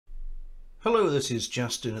Hello, this is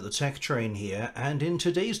Justin at the Tech Train here, and in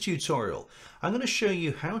today's tutorial I'm going to show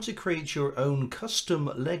you how to create your own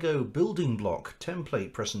custom Lego building block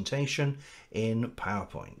template presentation in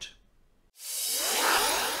PowerPoint.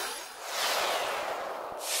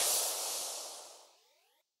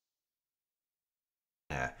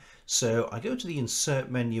 So I go to the insert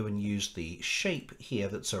menu and use the shape here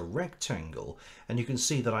that's a rectangle, and you can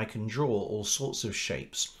see that I can draw all sorts of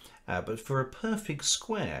shapes. But for a perfect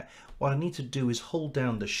square, what I need to do is hold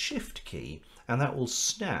down the Shift key, and that will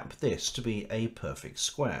snap this to be a perfect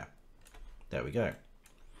square. There we go.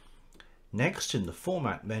 Next, in the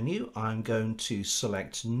Format menu, I'm going to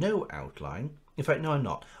select No Outline. In fact, no, I'm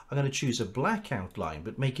not. I'm going to choose a black outline,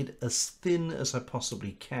 but make it as thin as I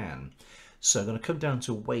possibly can. So I'm going to come down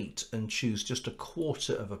to Weight and choose just 1/4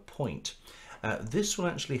 of a point. This will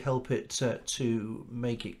actually help it to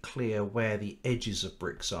make it clear where the edges of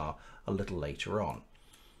bricks are a little later on.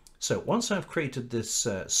 So once I've created this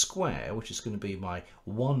square, which is going to be my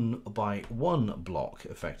 1x1 block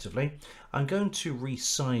effectively, I'm going to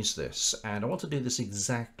resize this, and I want to do this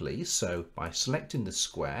exactly. So by selecting the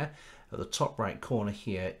square at the top right corner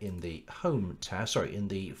here in the Home tab, in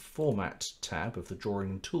the Format tab of the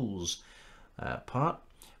Drawing Tools part,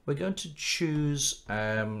 we're going to choose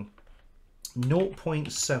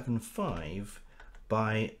 0.75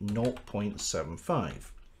 by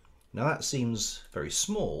 0.75. Now that seems very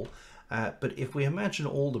small, but if we imagine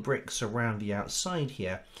all the bricks around the outside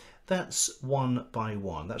here, that's 1 by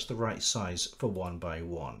 1. That's the right size for 1 by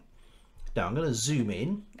 1. Now I'm going to zoom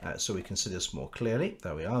in so we can see this more clearly.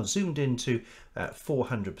 There we are, zoomed into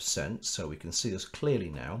 400%, so we can see this clearly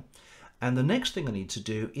now. And the next thing I need to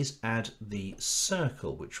do is add the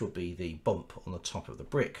circle, which will be the bump on the top of the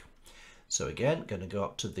brick. So again, going to go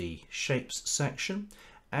up to the Shapes section,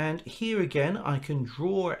 and here again I can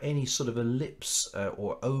draw any sort of ellipse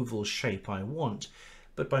or oval shape I want,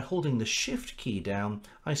 but by holding the Shift key down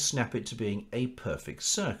I snap it to being a perfect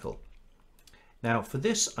circle. Now for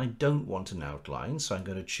this I don't want an outline, so I'm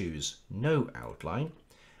going to choose No Outline,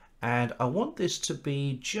 and I want this to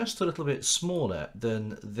be just a little bit smaller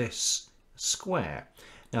than this square.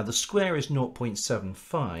 Now the square is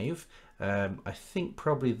 0.75. I think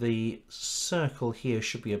probably the circle here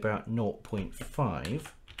should be about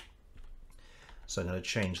 0.5. So I'm going to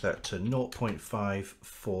change that to 0.5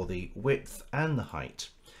 for the width and the height.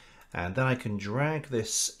 And then I can drag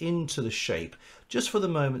this into the shape just for the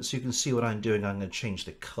moment so you can see what I'm doing. I'm going to change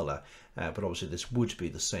the color, but obviously this would be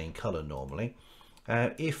the same color normally.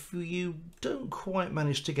 If you don't quite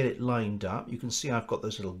manage to get it lined up, you can see I've got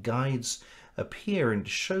those little guides appearing to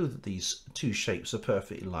show that these two shapes are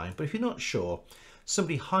perfectly lined. But if you're not sure,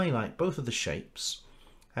 simply highlight both of the shapes,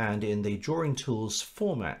 and in the Drawing Tools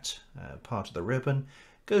Format part of the ribbon,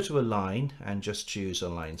 go to Align and just choose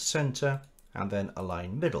Align Center and then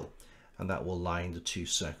Align Middle, and that will line the two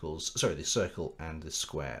circles, the circle and the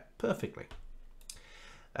square perfectly.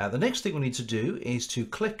 The next thing we need to do is to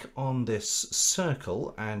click on this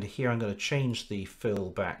circle, and here I'm going to change the fill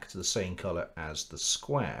back to the same color as the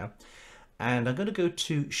square, and I'm going to go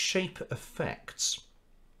to Shape Effects,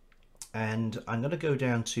 and I'm going to go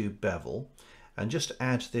down to Bevel and just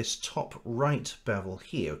add this top right bevel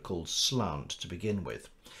here called Slant to begin with.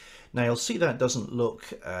 Now you'll see that doesn't look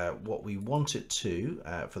what we want it to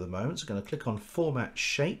for the moment, so I'm going to click on Format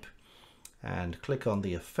Shape and click on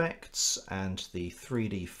the Effects and the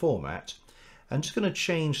 3D Format. I'm just going to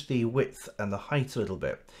change the width and the height a little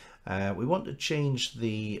bit. We want to change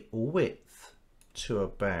the width to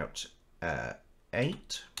about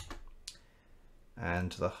 8,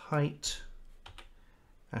 and the height,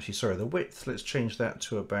 the width, let's change that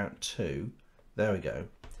to about 2. There we go.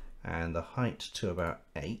 And the height to about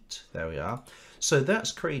 8. There we are. So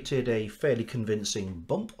that's created a fairly convincing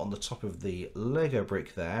bump on the top of the Lego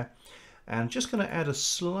brick there. And just going to add a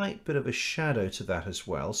slight bit of a shadow to that as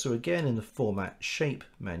well. So again, in the Format Shape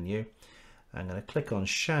menu, I'm going to click on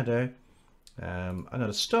Shadow. I'm going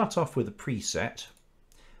to start off with a preset,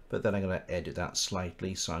 but then I'm going to edit that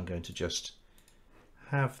slightly. So I'm going to just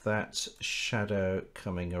have that shadow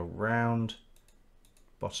coming around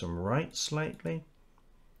bottom right slightly.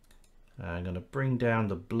 I'm going to bring down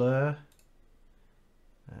the blur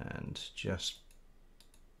and just,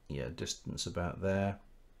 distance about there.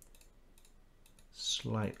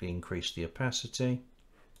 Slightly increase the opacity.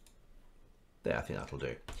 There, I think that'll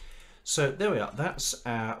do. So there we are. That's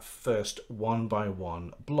our first 1 by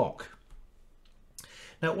 1 block.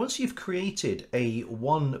 Now, once you've created a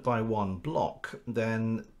 1 by 1 block,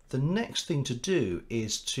 then the next thing to do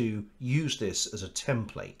is to use this as a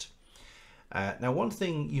template. Now, one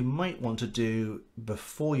thing you might want to do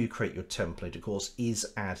before you create your template, of course,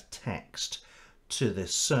 is add text to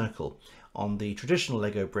this circle. On the traditional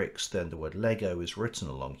Lego bricks, then the word Lego is written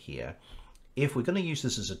along here. If we're going to use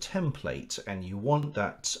this as a template and you want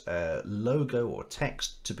that logo or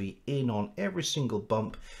text to be in on every single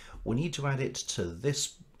bump, we need to add it to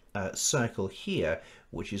this circle here,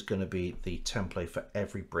 which is going to be the template for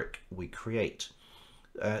every brick we create.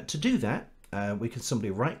 To do that, we can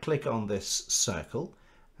simply right click on this circle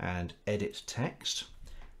and edit text,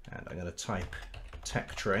 and I'm going to type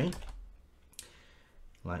tech tray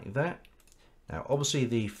like that. Now obviously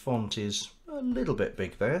the font is a little bit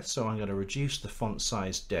big there, so I'm going to reduce the font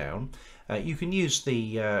size down. You can use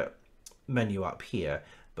the menu up here,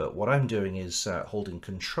 but what I'm doing is holding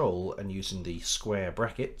Control and using the square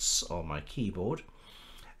brackets on my keyboard.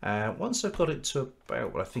 Once I've got it to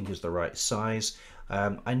about what I think is the right size,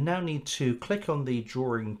 I now need to click on the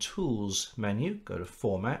Drawing Tools menu, go to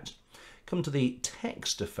Format, come to the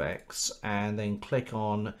Text Effects, and then click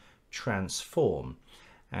on Transform.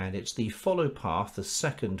 And it's the follow path, the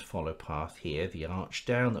second follow path here, the arch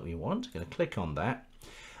down that we want. I'm going to click on that.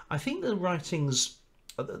 I think the writings,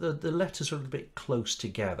 the letters are a little bit close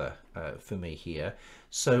together for me here.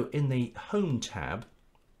 So in the Home tab,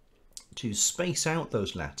 to space out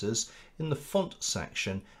those letters, in the font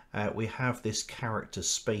section, we have this character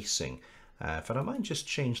spacing. In fact, I might just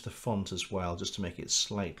change the font as well, just to make it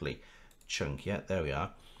slightly chunkier. There we are.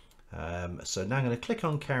 So now I'm going to click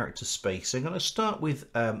on character spacing. I'm going to start with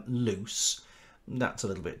loose. That's a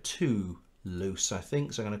little bit too loose, I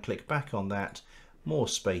think. So I'm going to click back on that, more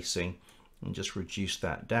spacing, and just reduce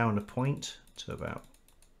that down a point to about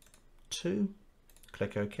 2.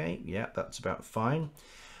 Click OK. Yeah, that's about fine.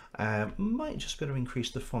 Might just be able to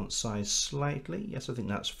increase the font size slightly. Yes, I think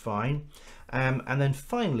that's fine. And then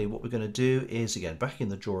finally, what we're going to do is, again, back in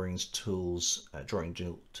the Drawing Tools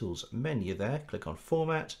menu there, click on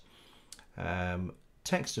Format,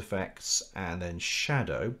 Text Effects, and then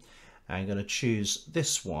Shadow. I'm going to choose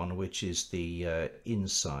this one, which is the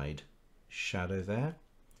inside shadow there.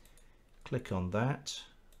 Click on that.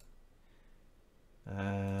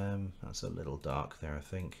 That's a little dark there, I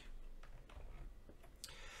think.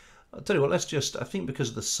 I'll tell you what, let's just, I think because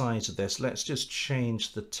of the size of this, let's just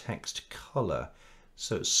change the text color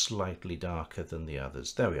so it's slightly darker than the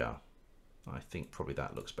others. There we are. I think probably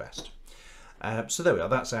that looks best. So there we are,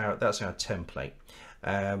 that's our template.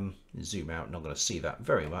 Zoom out, not going to see that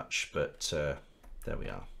very much, but there we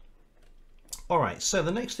are. All right, so the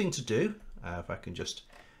next thing to do, if I can just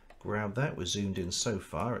grab that, we're zoomed in so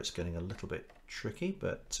far, it's getting a little bit tricky,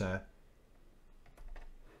 but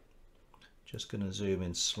just going to zoom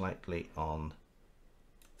in slightly on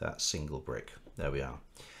that single brick. There we are.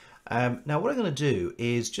 Now what I'm going to do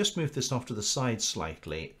is just move this off to the side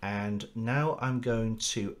slightly, and now I'm going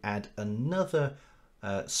to add another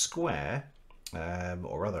square,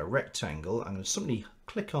 or rather a rectangle. I'm going to simply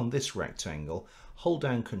click on this rectangle, hold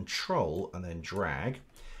down Control and then drag,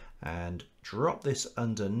 and drop this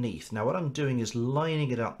underneath. Now what I'm doing is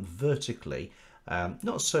lining it up vertically.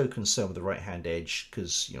 Not so concerned with the right hand edge,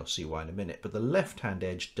 because you'll see why in a minute, but the left hand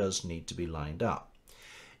edge does need to be lined up.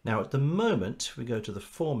 Now at the moment, we go to the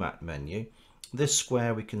Format menu. This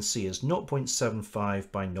square we can see is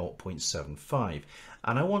 0.75 by 0.75,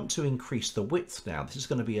 and I want to increase the width now. This is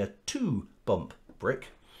going to be a 2 bump brick,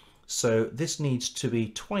 so this needs to be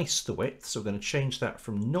twice the width, so we're going to change that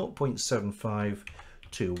from 0.75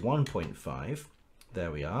 to 1.5.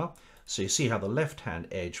 There we are. So you see how the left hand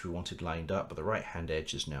edge we wanted lined up, but the right hand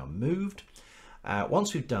edge is now moved.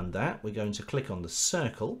 Once we've done that, we're going to click on the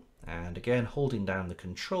circle, and again holding down the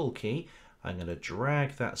Control key, I'm going to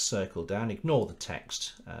drag that circle down. Ignore the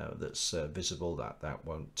text that's visible, that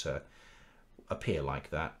won't appear like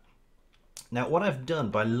that. Now what I've done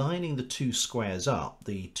by lining the two squares up,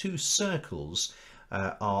 the two circles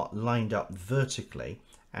are lined up vertically,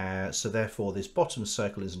 so therefore this bottom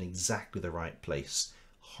circle is in exactly the right place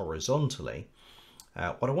horizontally.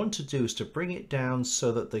 What I want to do is to bring it down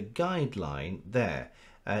so that the guideline there,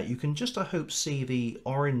 you can just, I hope, see the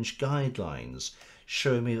orange guidelines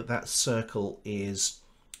show me that that circle is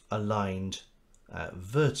aligned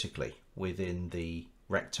vertically within the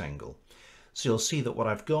rectangle. So you'll see that what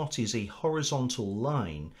I've got is a horizontal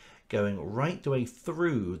line going right the way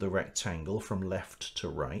through the rectangle from left to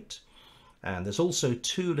right. And there's also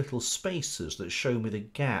two little spaces that show me the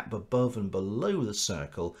gap above and below the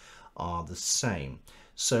circle are the same.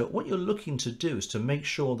 So what you're looking to do is to make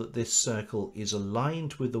sure that this circle is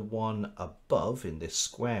aligned with the one above in this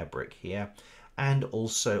square brick here, and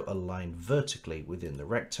also aligned vertically within the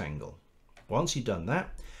rectangle. Once you've done that,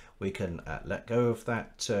 we can let go of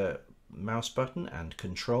that mouse button and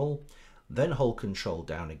Control, then hold Control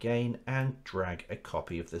down again and drag a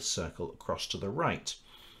copy of this circle across to the right.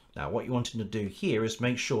 Now what you're wanting to do here is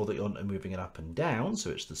make sure that you're moving it up and down, so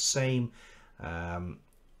it's the same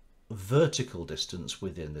vertical distance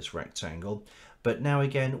within this rectangle, but now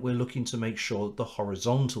again we're looking to make sure that the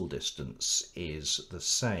horizontal distance is the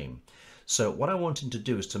same. So what I wanted to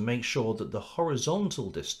do is to make sure that the horizontal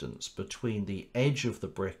distance between the edge of the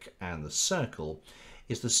brick and the circle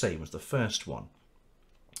is the same as the first one.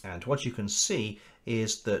 And what you can see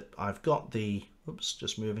is that I've got the, oops,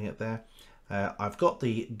 just moving it there, I've got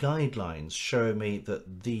the guidelines showing me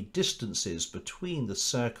that the distances between the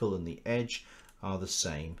circle and the edge are the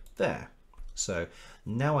same there. So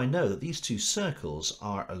now I know that these two circles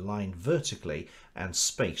are aligned vertically and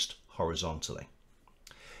spaced horizontally.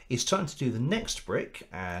 It's time to do the next brick,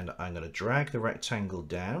 and I'm going to drag the rectangle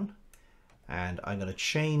down and I'm going to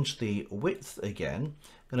change the width again.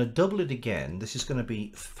 I'm going to double it again. This is going to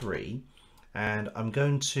be 3, and I'm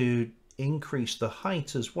going to increase the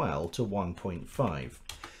height as well to 1.5.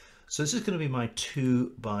 So this is going to be my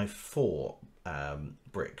 2x4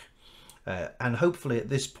 brick. And hopefully at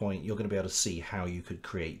this point you're going to be able to see how you could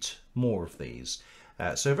create more of these.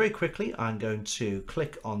 So very quickly I'm going to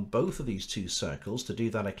click on both of these two circles. To do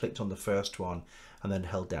that I clicked on the first one and then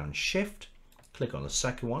held down Shift, click on the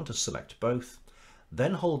second one to select both,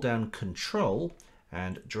 then hold down Control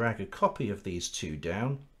and drag a copy of these two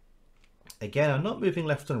down. Again, I'm not moving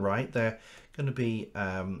left and right, they're going to be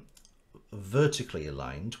vertically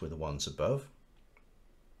aligned with the ones above.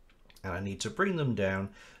 And I need to bring them down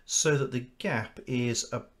so that the gap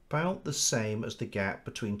is about the same as the gap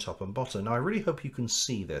between top and bottom. Now I really hope you can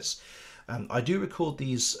see this. I do record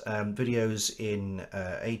these videos in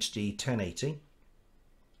HD 1080,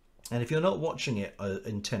 and if you're not watching it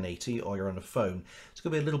in 1080 or you're on a phone, it's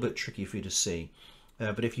going to be a little bit tricky for you to see.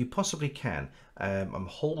 But if you possibly can, I'm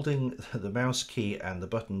holding the mouse key and the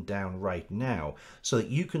button down right now so that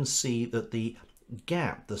you can see that the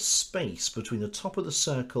gap, the space between the top of the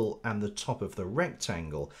circle and the top of the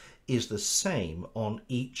rectangle is the same on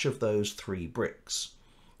each of those 3 bricks.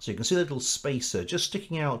 So you can see the little spacer just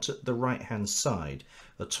sticking out at the right hand side.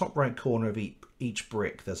 The top right corner of each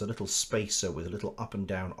brick, there's a little spacer with a little up and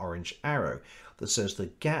down orange arrow that says the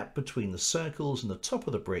gap between the circles and the top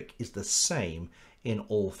of the brick is the same in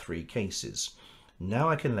all 3 cases. Now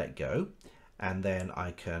I can let go, and then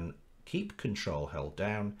I can keep Control held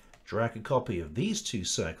down, drag a copy of these 2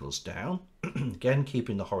 circles down, again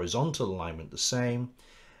keeping the horizontal alignment the same,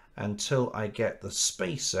 until I get the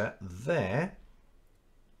spacer there,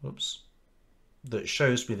 oops, that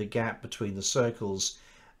shows me the gap between the circles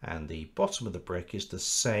and the bottom of the brick is the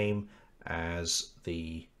same as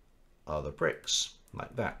the other bricks,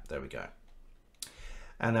 like that. There we go.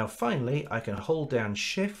 And now finally I can hold down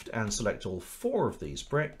Shift and select all 4 of these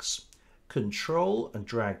bricks, Control and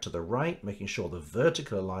drag to the right, making sure the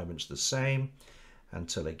vertical alignment's the same,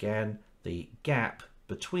 until again the gap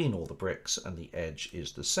between all the bricks and the edge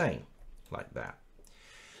is the same, like that.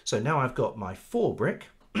 So now I've got my 4 brick,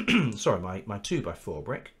 sorry, my 2x4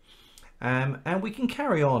 brick, and we can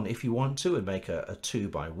carry on if you want to and make a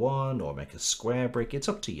 2x1 or make a square brick. It's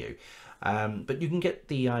up to you. But you can get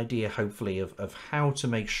the idea, hopefully, of how to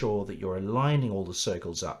make sure that you're aligning all the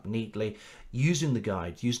circles up neatly, using the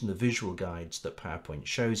guides, using the visual guides that PowerPoint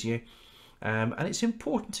shows you. And it's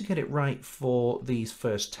important to get it right for these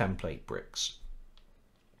first template bricks.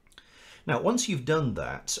 Now, once you've done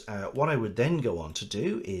that, what I would then go on to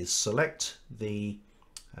do is select the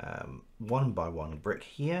 1x1 brick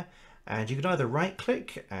here, and you can either right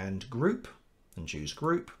click and group and choose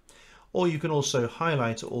group, or you can also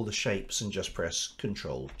highlight all the shapes and just press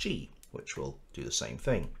Ctrl G, which will do the same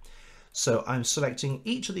thing. So I'm selecting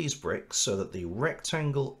each of these bricks so that the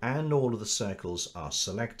rectangle and all of the circles are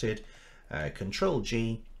selected. Ctrl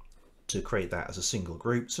G to create that as a single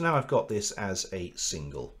group. So now I've got this as a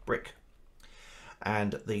single brick.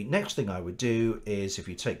 And the next thing I would do is, if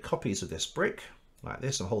you take copies of this brick like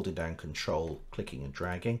this, I'm holding down Control, clicking and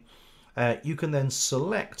dragging, you can then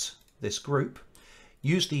select this group,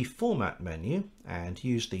 use the format menu and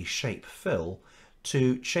use the shape fill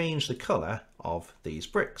to change the color of these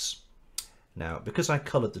bricks. Now, because I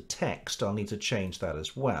colored the text, I'll need to change that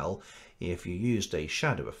as well. If you used a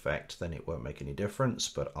shadow effect, then it won't make any difference,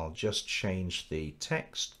 but I'll just change the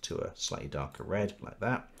text to a slightly darker red like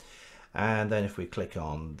that. And then if we click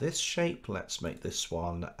on this shape, let's make this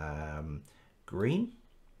one green.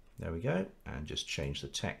 There we go. And just change the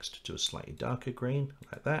text to a slightly darker green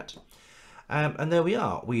like that. And there we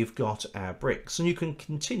are. We've got our bricks, and you can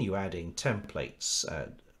continue adding templates,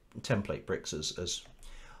 template bricks as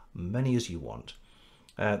many as you want.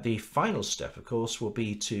 The final step, of course, will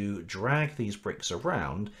be to drag these bricks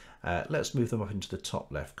around. Let's move them up into the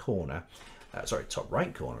top left corner, sorry, top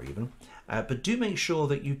right corner even. But do make sure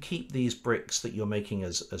that you keep these bricks that you're making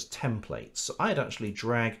as templates. So I'd actually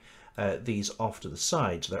drag these off to the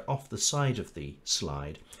side, so they're off the side of the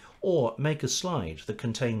slide, or make a slide that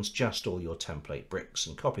contains just all your template bricks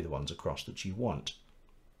and copy the ones across that you want.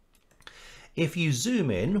 If you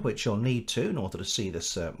zoom in, which you'll need to in order to see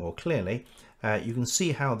this more clearly, you can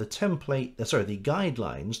see how the the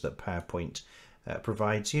guidelines that PowerPoint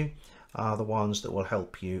provides you are the ones that will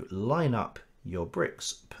help you line up your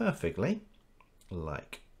bricks perfectly,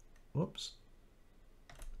 like, whoops,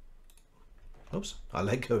 I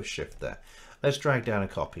let go of shift there. Let's drag down a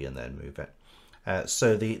copy and then move it.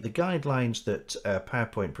 So the guidelines that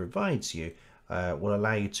PowerPoint provides you will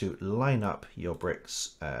allow you to line up your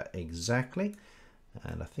bricks exactly.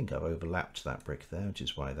 And I think I've overlapped that brick there, which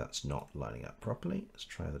is why that's not lining up properly. Let's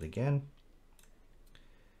try that again.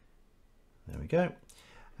 There we go.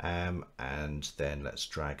 And then let's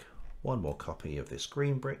drag one more copy of this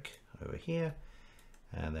green brick over here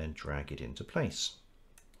and then drag it into place.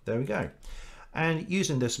 There we go. And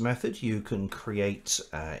using this method, you can create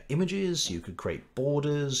images, you can create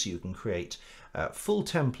borders, you can create full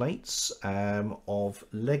templates of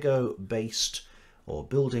Lego based or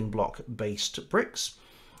building block based bricks.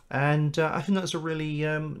 And I think that's a really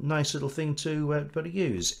nice little thing to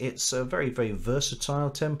use. It's a very, very versatile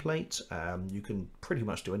template. You can pretty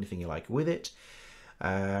much do anything you like with it.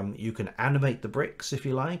 You can animate the bricks if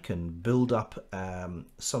you like and build up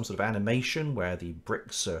some sort of animation where the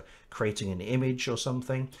bricks are creating an image or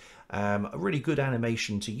something. A really good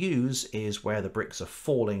animation to use is where the bricks are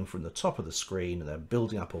falling from the top of the screen and they're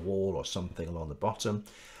building up a wall or something along the bottom.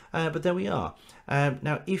 But there we are.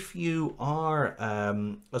 Now, if you are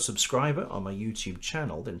a subscriber on my YouTube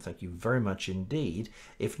channel, then thank you very much indeed.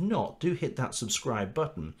 If not, do hit that subscribe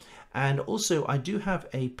button. And also, I do have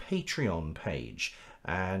a Patreon page.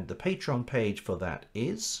 And the Patreon page for that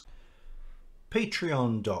is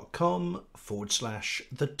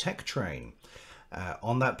patreon.com/thetechtrain.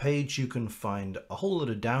 On that page, you can find a whole lot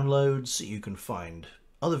of downloads. You can find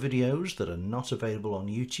other videos that are not available on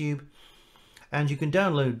YouTube. And you can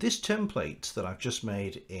download this template that I've just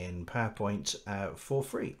made in PowerPoint for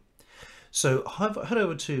free. So head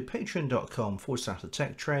over to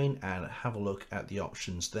patreon.com/thetechtrain and have a look at the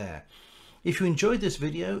options there. If you enjoyed this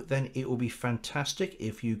video, then it will be fantastic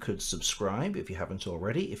if you could subscribe if you haven't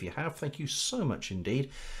already. If you have, thank you so much indeed.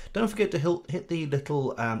 Don't forget to hit the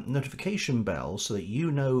little notification bell so that you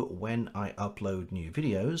know when I upload new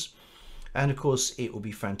videos. And of course, it will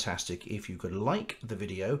be fantastic if you could like the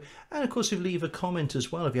video. And of course, if you leave a comment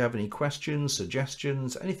as well, if you have any questions,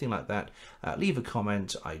 suggestions, anything like that, leave a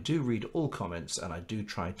comment. I do read all comments and I do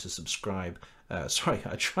try to I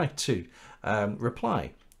try to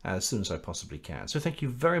reply as soon as I possibly can. So thank you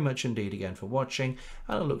very much indeed again for watching,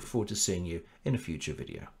 and I look forward to seeing you in a future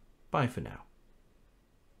video. Bye for now.